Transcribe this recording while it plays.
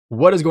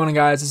What is going on,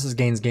 guys? This is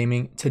Gainz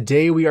Gaming.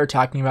 Today we are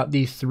talking about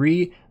the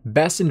 3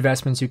 best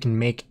investments you can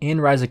make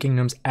in Rise of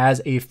Kingdoms as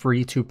a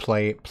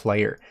free-to-play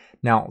player.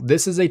 Now,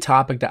 this is a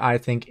topic that I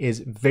think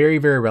is very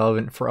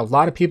relevant for a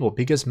lot of people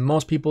because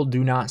most people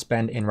do not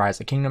spend in Rise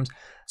of Kingdoms.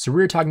 So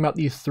we're talking about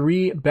the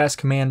 3 best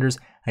commanders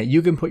that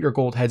you can put your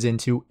gold heads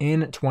into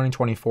in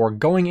 2024,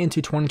 going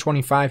into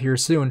 2025 here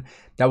soon,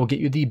 that will get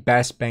you the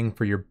best bang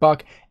for your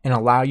buck and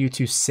allow you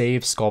to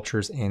save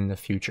sculptures in the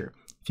future.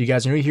 If you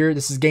guys are new here,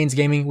 this is Gainz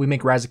Gaming. We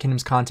make Rise of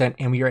Kingdoms content,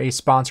 and we are a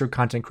sponsored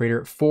content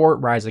creator for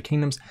Rise of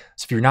Kingdoms.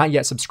 So if you're not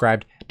yet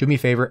subscribed, do me a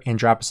favor and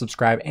drop a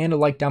subscribe and a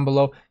like down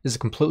below. This is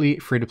completely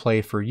free to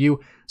play for you.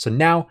 So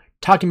now,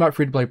 talking about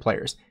free to play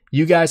players,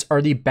 you guys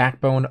are the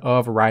backbone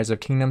of Rise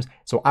of Kingdoms.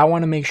 So I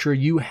want to make sure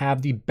you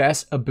have the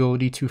best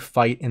ability to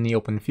fight in the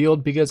open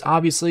field because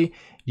obviously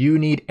you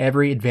need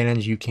every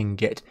advantage you can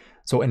get.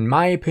 So in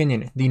my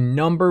opinion, the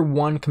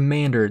 #1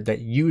 commander that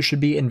you should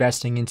be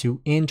investing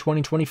into in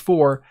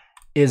 2024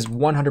 is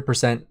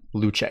 100%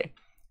 Luce.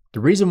 The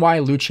reason why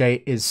Luce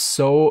is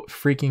so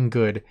freaking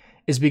good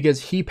is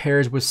because he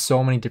pairs with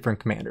so many different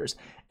commanders.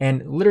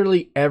 And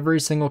literally every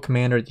single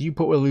commander that you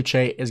put with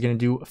Luce is going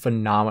to do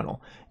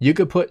phenomenal. You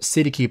could put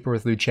City Keeper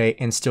with Luce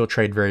and still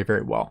trade very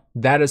well.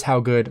 That is how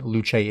good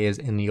Luce is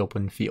in the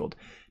open field.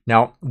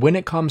 Now, when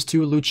it comes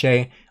to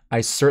Luce, I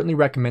certainly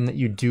recommend that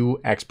you do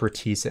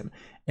expertise him.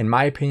 In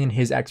my opinion,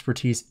 his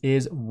expertise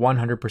is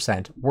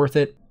 100% worth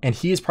it, and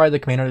he is probably the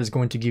commander that is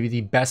going to give you the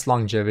best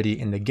longevity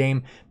in the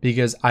game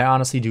because I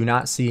honestly do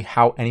not see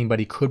how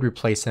anybody could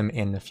replace him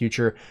in the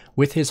future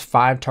with his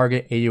 5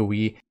 target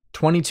AoE,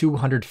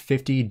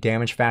 2250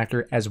 damage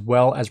factor, as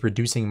well as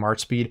reducing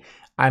march speed.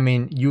 I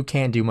mean, you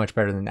can't do much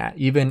better than that.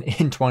 Even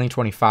in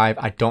 2025,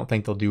 I don't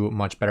think they'll do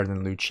much better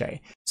than Luce.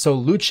 So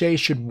Luce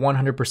should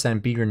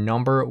 100% be your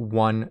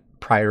 #1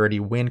 priority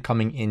when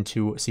coming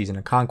into Season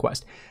of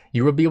Conquest.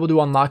 You will be able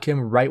to unlock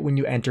him right when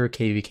you enter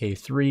KVK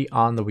 3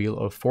 on the Wheel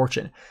of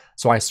Fortune.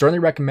 So I certainly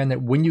recommend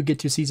that when you get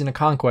to Season of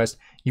Conquest,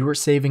 you are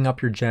saving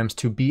up your gems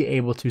to be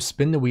able to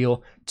spin the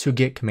wheel to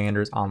get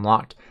commanders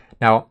unlocked.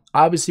 Now,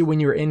 obviously when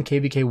you're in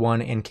KVK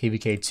 1 and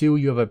KVK 2,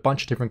 you have a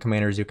bunch of different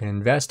commanders you can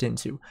invest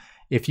into.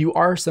 If you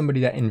are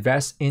somebody that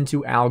invests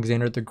into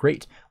Alexander the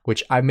Great,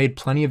 which I've made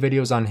plenty of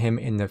videos on him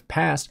in the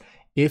past,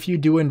 if you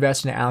do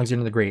invest in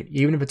Alexander the Great,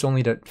 even if it's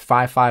only to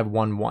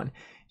 5511,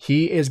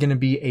 he is going to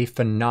be a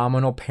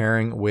phenomenal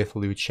pairing with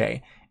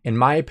Luce. In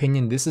my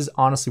opinion, this is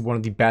honestly one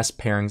of the best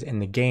pairings in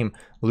the game,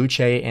 Luce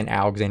and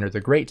Alexander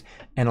the Great.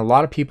 And a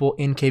lot of people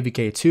in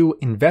KVK 2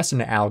 invest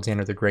into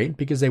Alexander the Great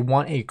because they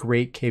want a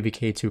great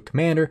KVK 2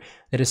 commander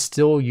that is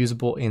still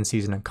usable in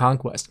Season of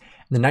Conquest.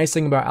 And the nice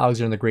thing about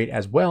Alexander the Great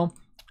as well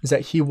is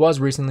that he was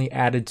recently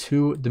added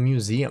to the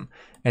museum.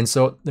 And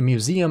so the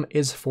museum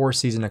is for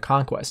Season of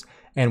Conquest.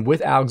 And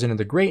with Alexander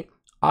the Great,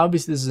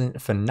 obviously this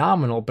isn't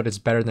phenomenal, but it's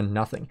better than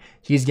nothing.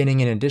 He's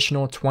getting an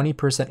additional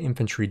 20%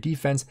 infantry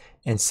defense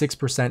and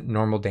 6%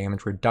 normal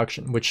damage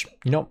reduction, which,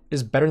 you know,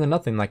 is better than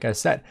nothing, like I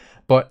said.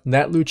 But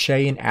that Luce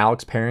and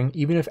Alex pairing,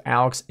 even if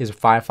Alex is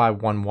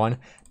 5511,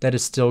 that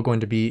is still going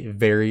to be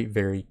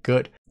very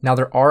good. Now,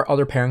 there are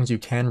other pairings you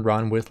can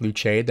run with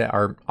Luce that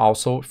are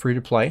also free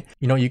to play.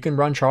 You know, you can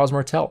run Charles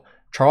Martel.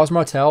 Charles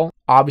Martel,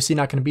 obviously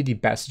not going to be the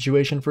best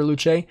situation for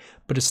Luce,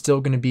 but it's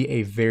still going to be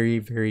a very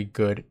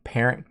good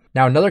pairing.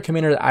 Now, another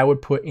commander that I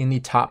would put in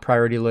the top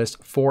priority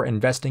list for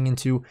investing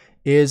into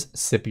is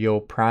Scipio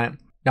Prime.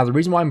 Now, the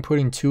reason why I'm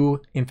putting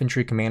 2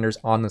 infantry commanders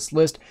on this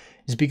list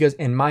is because,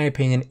 in my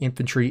opinion,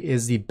 infantry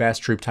is the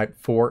best troop type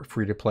for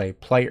free-to-play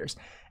players.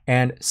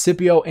 And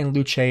Scipio and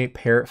Luce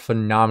pair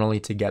phenomenally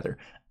together.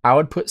 I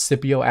would put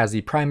Scipio as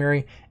the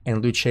primary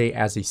and Luce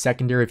as the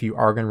secondary if you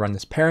are going to run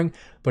this pairing.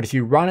 But if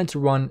you wanted to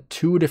run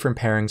 2 different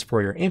pairings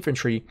for your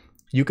infantry,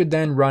 you could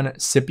then run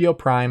Scipio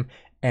Prime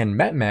and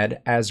Mehmed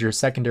as your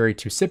secondary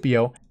to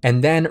Scipio,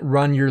 and then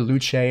run your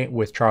Luce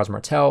with Charles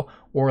Martel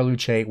or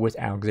Luce with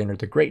Alexander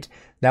the Great.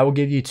 That will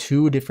give you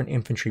 2 different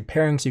infantry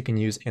pairings you can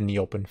use in the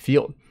open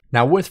field.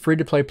 Now, with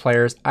free-to-play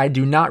players, I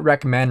do not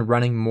recommend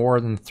running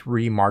more than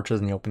 3 marches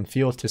in the open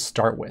field to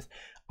start with.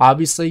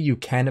 Obviously, you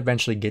can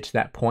eventually get to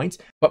that point,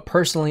 but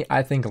personally,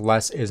 I think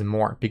less is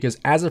more because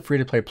as a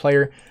free-to-play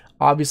player,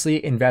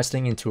 obviously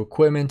investing into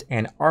equipment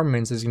and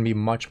armaments is going to be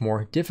much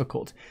more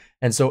difficult.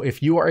 And so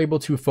if you are able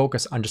to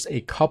focus on just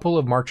a couple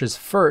of marches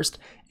first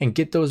and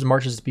get those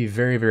marches to be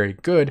very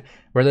good,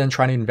 rather than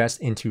trying to invest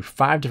into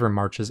 5 different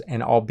marches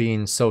and all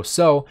being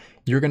so-so,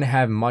 you're going to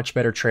have much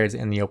better trades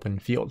in the open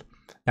field.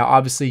 Now,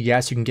 obviously,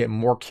 yes, you can get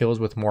more kills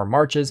with more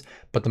marches,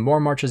 but the more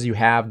marches you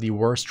have, the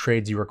worse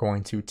trades you are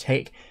going to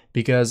take.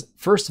 Because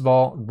first of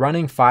all,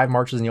 running 5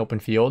 marches in the open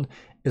field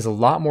is a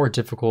lot more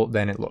difficult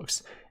than it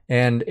looks.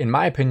 And in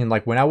my opinion,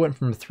 like when I went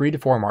from 3 to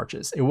 4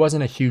 marches, it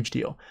wasn't a huge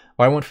deal.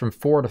 When I went from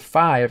 4 to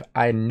 5,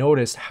 I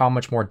noticed how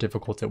much more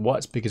difficult it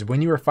was because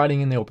when you are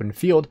fighting in the open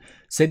field,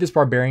 say this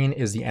barbarian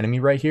is the enemy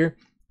right here,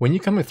 when you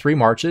come with 3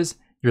 marches,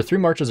 your 3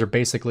 marches are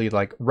basically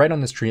like right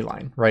on this tree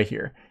line right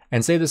here.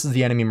 And say this is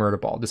the enemy murder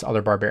ball, this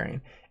other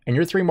barbarian, and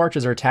your 3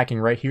 marches are attacking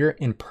right here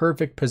in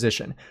perfect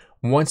position.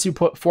 Once you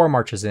put 4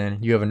 marches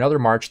in, you have another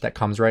march that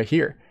comes right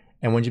here.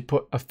 And when you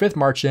put a 5th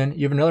march in,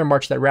 you have another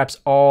march that wraps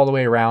all the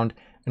way around,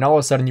 and all of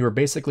a sudden you are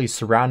basically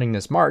surrounding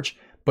this march,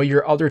 but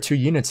your other 2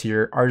 units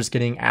here are just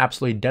getting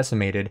absolutely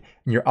decimated,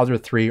 and your other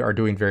 3 are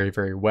doing very,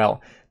 very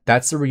well.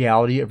 That's the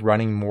reality of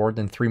running more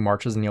than 3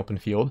 marches in the open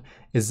field,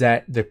 is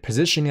that the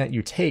positioning that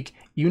you take,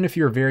 even if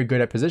you're very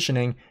good at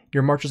positioning,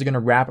 your marches are going to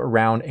wrap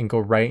around and go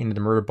right into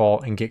the murder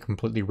ball and get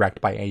completely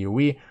wrecked by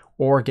AoE,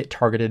 or get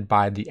targeted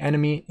by the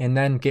enemy and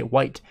then get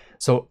wiped.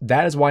 So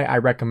that is why I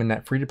recommend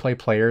that free-to-play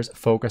players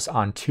focus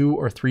on 2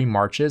 or 3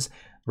 marches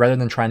rather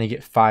than trying to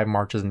get 5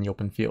 marches in the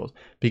open field,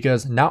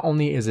 because not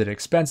only is it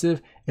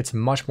expensive, it's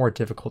much more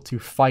difficult to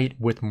fight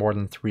with more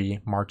than 3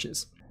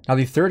 marches. Now,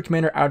 the third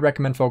commander I would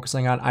recommend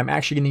focusing on, I'm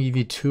actually going to give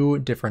you 2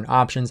 different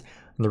options.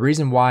 And the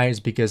reason why is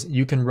because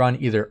you can run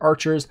either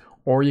archers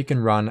or you can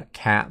run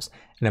calves.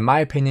 And in my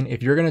opinion,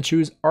 if you're going to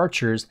choose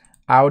archers,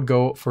 I would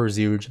go for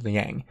Zhuge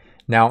Liang.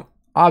 Now,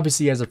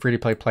 obviously, as a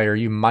free-to-play player,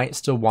 you might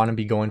still want to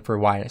be going for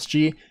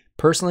YSG.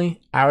 Personally,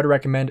 I would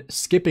recommend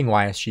skipping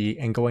YSG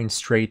and going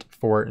straight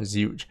for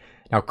Zhuge.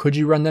 Now, could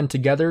you run them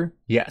together?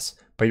 Yes,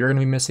 but you're going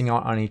to be missing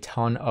out on a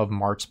ton of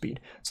march speed.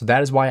 So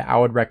that is why I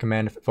would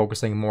recommend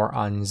focusing more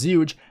on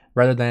Zhuge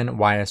rather than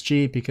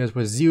YSG, because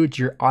with Zhuge,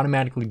 you're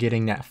automatically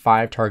getting that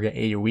 5 target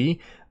AoE,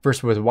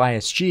 versus with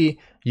YSG,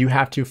 you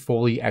have to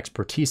fully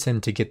expertise him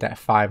to get that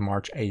 5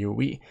 march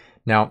AoE.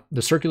 Now,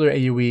 the circular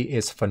AoE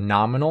is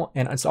phenomenal,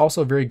 and it's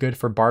also very good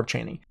for barb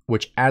chaining,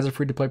 which as a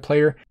free-to-play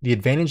player, the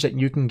advantage that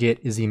you can get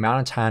is the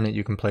amount of time that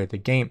you can play the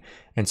game.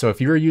 And so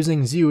if you're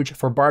using Zhuge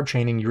for barb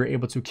chaining, you're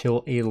able to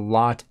kill a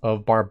lot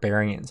of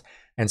barbarians.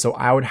 And so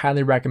I would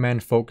highly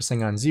recommend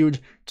focusing on Zhuge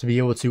to be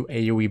able to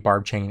AoE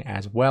barb chain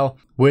as well,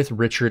 with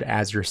Richard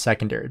as your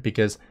secondary,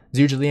 because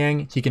Zhuge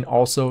Liang, he can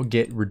also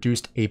get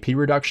reduced AP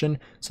reduction,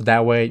 so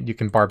that way you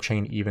can barb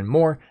chain even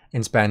more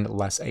and spend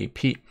less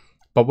AP.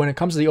 But when it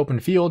comes to the open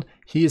field,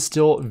 he is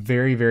still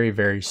very, very,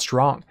 very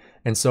strong.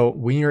 And so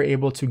when you're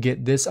able to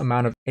get this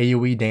amount of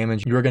AoE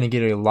damage, you're going to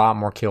get a lot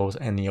more kills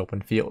in the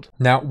open field.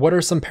 Now, what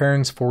are some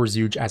pairings for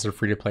Zhuge as a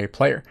free-to-play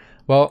player?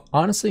 Well,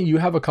 honestly, you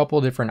have a couple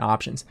of different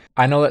options.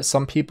 I know that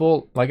some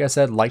people, like I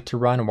said, like to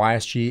run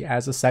YSG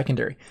as a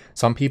secondary.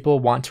 Some people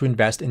want to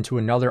invest into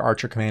another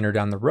archer commander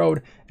down the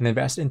road and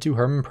invest into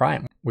Hermann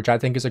Prime, which I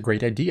think is a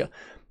great idea.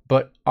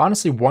 But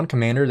honestly, one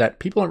commander that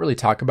people don't really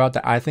talk about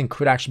that I think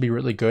could actually be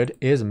really good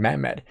is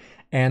Mehmed.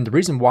 And the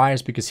reason why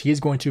is because he's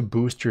going to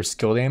boost your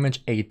skill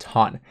damage a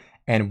ton.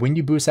 And when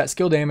you boost that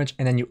skill damage,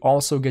 and then you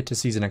also get to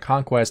Season of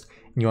Conquest,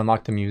 and you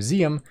unlock the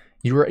museum,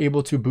 you are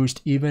able to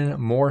boost even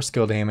more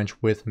skill damage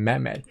with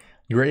Mehmed.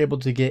 You are able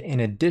to get an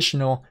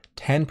additional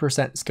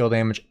 10% skill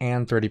damage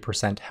and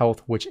 30%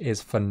 health, which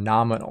is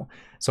phenomenal.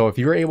 So if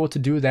you're able to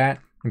do that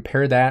and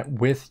pair that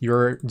with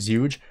your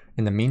Zhuge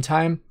in the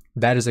meantime,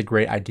 that is a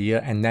great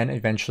idea, and then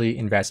eventually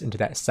invest into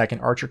that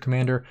second archer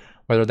commander,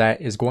 whether that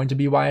is going to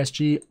be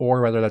YSG or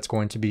whether that's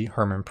going to be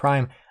Hermann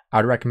Prime.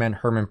 I'd recommend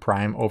Hermann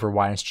Prime over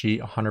YSG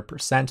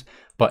 100%,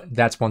 but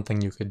that's one thing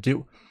you could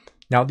do.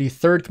 Now, the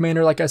third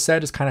commander, like I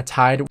said, is kind of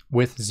tied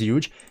with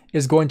Zhuge,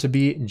 is going to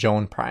be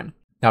Joan Prime.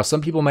 Now,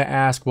 some people might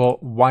ask, well,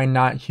 why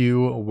not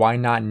Hugh? Why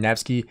not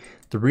Nevsky?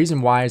 The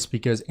reason why is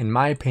because, in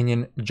my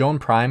opinion, Joan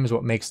Prime is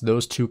what makes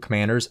those 2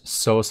 commanders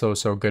so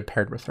good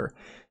paired with her.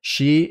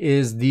 She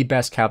is the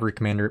best cavalry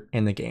commander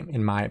in the game,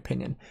 in my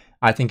opinion.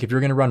 I think if you're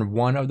going to run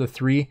one of the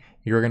 3,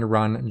 you're going to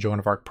run Joan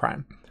of Arc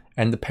Prime.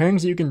 And the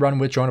pairings that you can run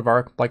with Joan of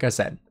Arc, like I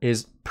said,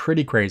 is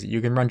pretty crazy.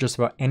 You can run just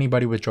about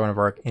anybody with Joan of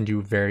Arc and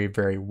do very,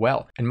 very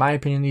well. In my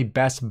opinion, the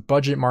best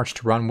budget march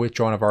to run with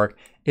Joan of Arc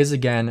is,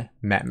 again,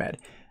 Mehmed.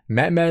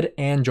 Mehmed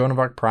and Joan of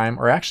Arc Prime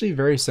are actually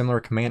very similar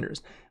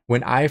commanders.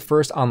 When I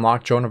first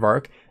unlocked Joan of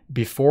Arc,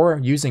 before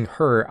using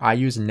her, I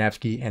used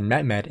Nevsky and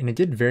Mehmed, and it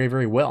did very,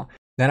 very well.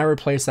 Then I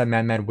replaced that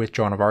Mehmed with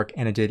Joan of Arc,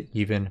 and it did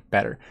even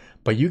better.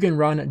 But you can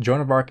run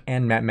Joan of Arc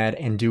and Mehmed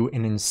and do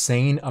an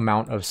insane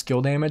amount of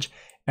skill damage.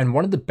 And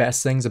one of the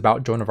best things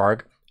about Joan of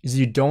Arc is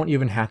you don't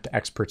even have to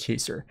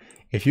expertise her.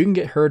 If you can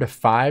get her to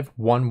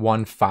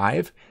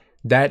 5-1-1-5,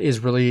 that is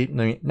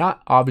really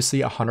not obviously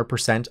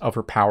 100% of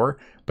her power,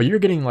 but you're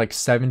getting like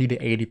 70 to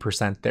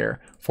 80% there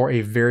for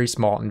a very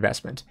small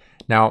investment.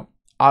 Now,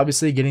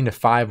 obviously getting to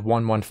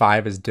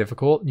 5-1-1-5 is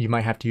difficult. You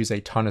might have to use a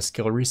ton of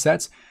skill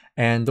resets,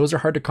 and those are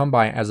hard to come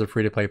by as a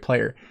free-to-play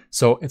player.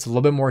 So it's a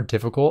little bit more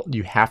difficult.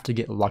 You have to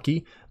get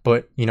lucky,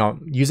 but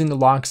using the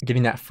locks,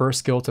 getting that first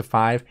skill to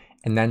 5,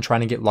 and then trying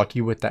to get lucky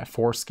with that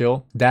 4th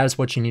skill, that is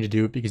what you need to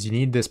do, because you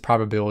need this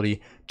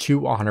probability to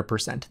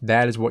 100%.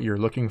 That is what you're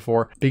looking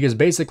for, because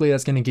basically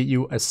that's going to get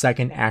you a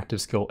second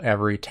active skill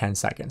every 10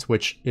 seconds,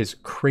 which is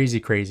crazy,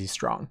 crazy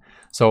strong.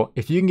 So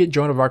if you can get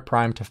Joan of Arc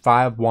Prime to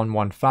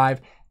 5-1-1-5,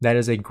 that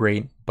is a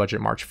great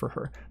budget march for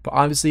her. But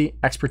obviously,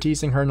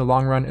 expertising her in the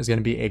long run is going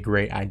to be a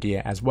great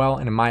idea as well,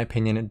 and in my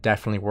opinion, it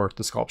definitely worth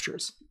the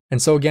sculptures.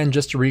 And so again,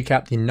 just to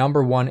recap, the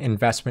number 1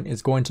 investment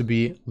is going to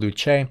be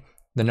Luce.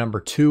 The number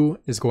 2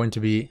 is going to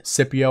be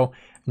Scipio,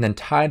 and then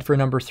tied for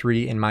number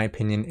 3, in my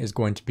opinion, is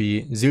going to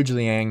be Zhuge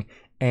Liang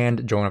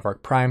and Joan of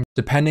Arc Prime,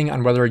 depending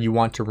on whether you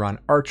want to run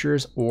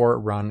archers or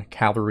run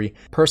cavalry.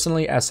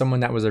 Personally, as someone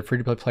that was a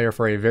free-to-play player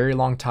for a very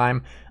long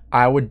time,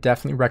 I would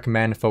definitely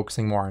recommend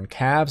focusing more on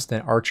cavs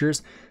than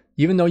archers.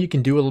 Even though you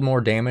can do a little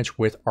more damage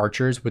with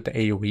archers with the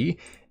AoE,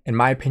 in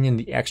my opinion,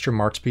 the extra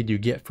mark speed you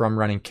get from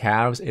running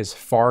cavs is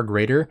far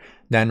greater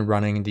than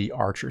running the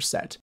archer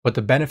set. But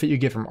the benefit you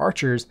get from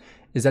archers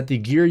is that the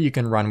gear you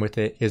can run with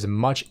it is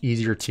much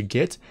easier to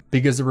get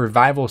because the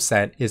revival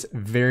set is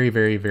very,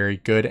 very, very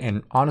good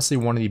and honestly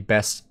one of the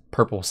best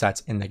purple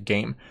sets in the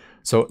game.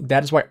 So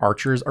that is why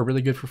archers are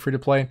really good for free to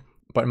play.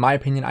 But in my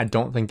opinion, I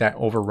don't think that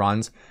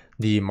overruns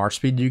the march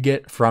speed you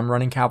get from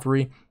running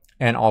cavalry,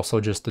 and also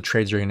just the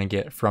trades you're going to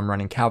get from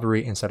running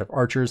cavalry instead of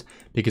archers,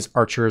 because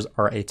archers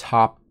are a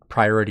top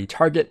priority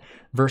target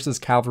versus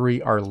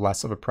cavalry are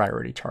less of a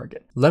priority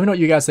target. Let me know what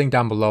you guys think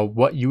down below,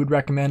 what you would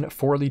recommend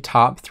for the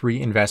top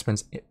 3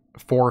 investments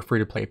for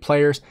free-to-play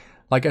players.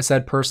 Like I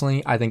said,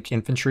 personally, I think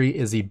infantry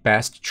is the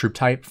best troop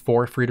type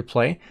for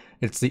free-to-play.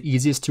 It's the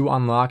easiest to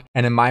unlock,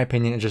 and in my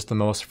opinion, it's just the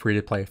most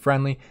free-to-play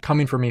friendly,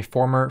 coming from a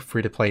former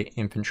free-to-play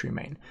infantry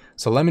main.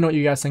 So let me know what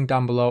you guys think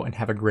down below, and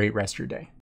have a great rest of your day.